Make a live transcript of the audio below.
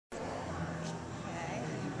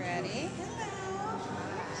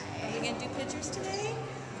pictures today?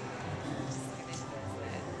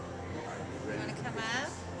 You want to come up?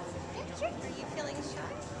 Yeah, sure. Are you feeling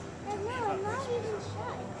shy? No, I'm not even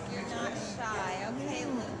shy. You're not shy. Okay,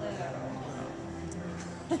 Lulu.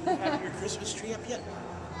 Do you have your Christmas tree up yet?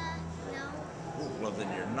 No. Oh, well,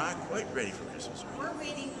 then you're not quite ready for Christmas. We're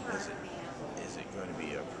waiting for Is it going to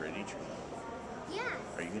be a pretty tree? Yeah.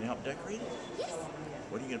 Are you going to help decorate it? Yes.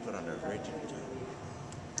 What are you going to put on there right to the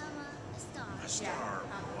top? A star. A star.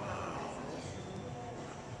 Wow.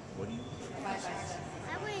 What do you want for Christmas?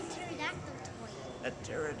 I want a pterodactyl toy. A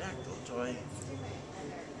pterodactyl toy.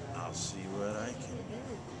 I'll see what I can do.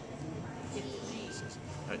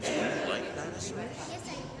 Do you like dinosaurs? Yes,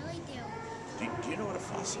 I really do. Do you know what a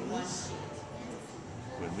fossil is?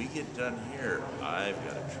 When we get done here, I've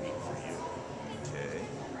got a treat for you. Okay?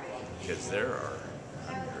 Because there are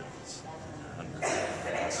hundreds and hundreds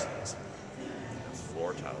of fossils. The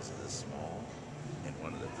floor tiles are this small, and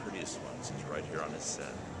one of the prettiest ones is right here on this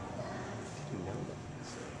set.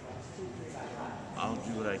 So, I'll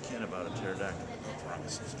do what I can about a pterodactyl, but no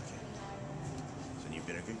promises, okay? So you've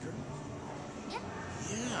been a good girl? Yeah.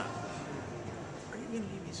 Yeah. Are you going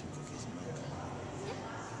to give me some cookies and milk? Yeah.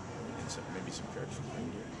 And maybe some carrots from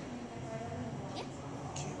reindeer? Yeah.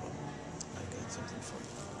 Okay, well, I got something for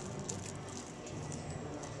you.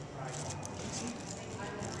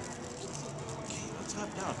 Okay, let's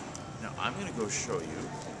hop down. Now, I'm going to go show you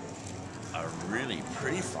a really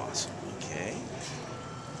pretty fossil, okay?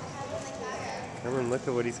 Come and look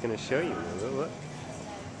at what he's going to show you, Lulu. Look.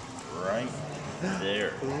 Right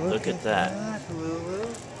there. Look at that. Lulu.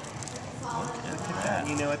 Look at that.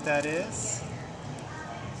 You know what that is?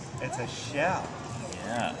 It's a shell.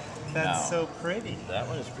 Yeah. That's Now, so pretty. that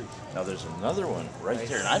one is pretty. Now, there's another one right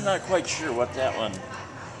there, and I'm not quite sure what that one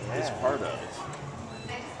is part of.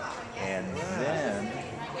 And then,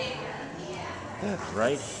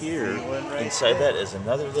 right here, right inside there. that is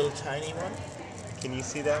another little tiny one. Can you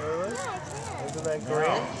see that, Lulu? Yeah, I can. Isn't that great?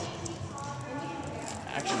 Now,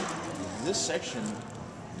 actually, this section,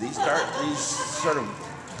 these sort of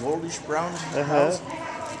goldish brown tiles,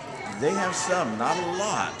 they have some, not a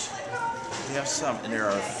lot. They have some, and there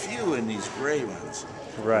are a few in these gray ones.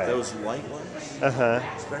 Right. Those light ones,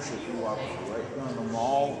 especially if you walk right down the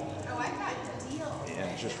mall,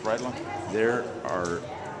 and just right along, there are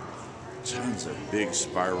tons of big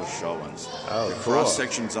spiral shell ones. Oh, the cool. cross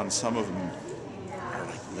sections on some of them are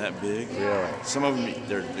like that big. Really? Some of them,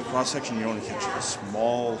 the cross section you only catch a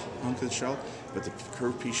small hunk of the shell, but the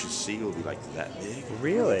curved piece you see will be like that big.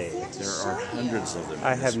 Really? There are hundreds of them.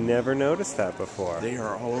 I have never noticed that before. They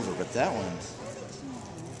are all over, but that one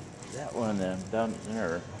down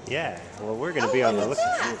there. Yeah. Well, we're going to be on the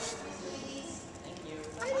lookout. Just,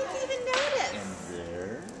 I didn't even notice. and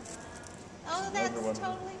there. Oh, that's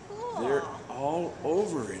totally cool. They're all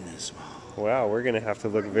over in this mall. Wow, we're going to have to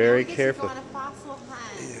look very carefully. On a fossil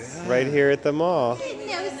hunt. Right here at the mall. I didn't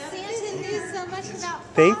know Santa knew so much about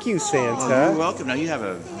Thank you, fossils. Oh, Santa. you're welcome. Now you have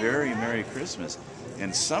a very Merry Christmas.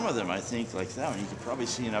 And some of them, I think, like that one, you could probably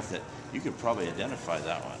see enough that you could probably identify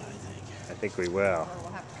that one, I think. I think we will.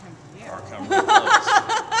 We'll have to come to you. Or come real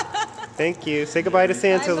close. Thank you. Say goodbye to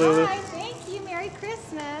Santa, Lulu. Bye-bye. Thank you. Merry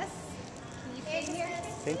Christmas. Can you sit here?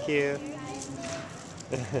 Thank you.